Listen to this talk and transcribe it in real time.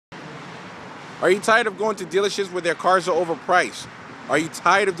Are you tired of going to dealerships where their cars are overpriced? Are you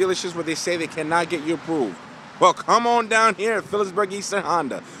tired of dealerships where they say they cannot get you approved? Well, come on down here at Phillipsburg-Easton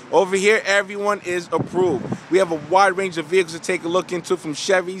Honda. Over here, everyone is approved. We have a wide range of vehicles to take a look into, from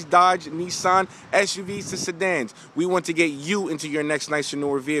Chevys, Dodge, Nissan, SUVs to sedans. We want to get you into your next nicer,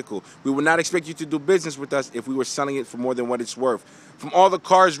 newer vehicle. We would not expect you to do business with us if we were selling it for more than what it's worth. From all the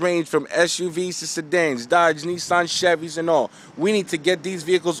cars range from SUVs to sedans, Dodge, Nissan, Chevys, and all. We need to get these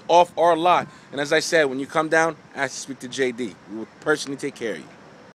vehicles off our lot. And as I said, when you come down, ask to speak to JD. We will personally take care of you.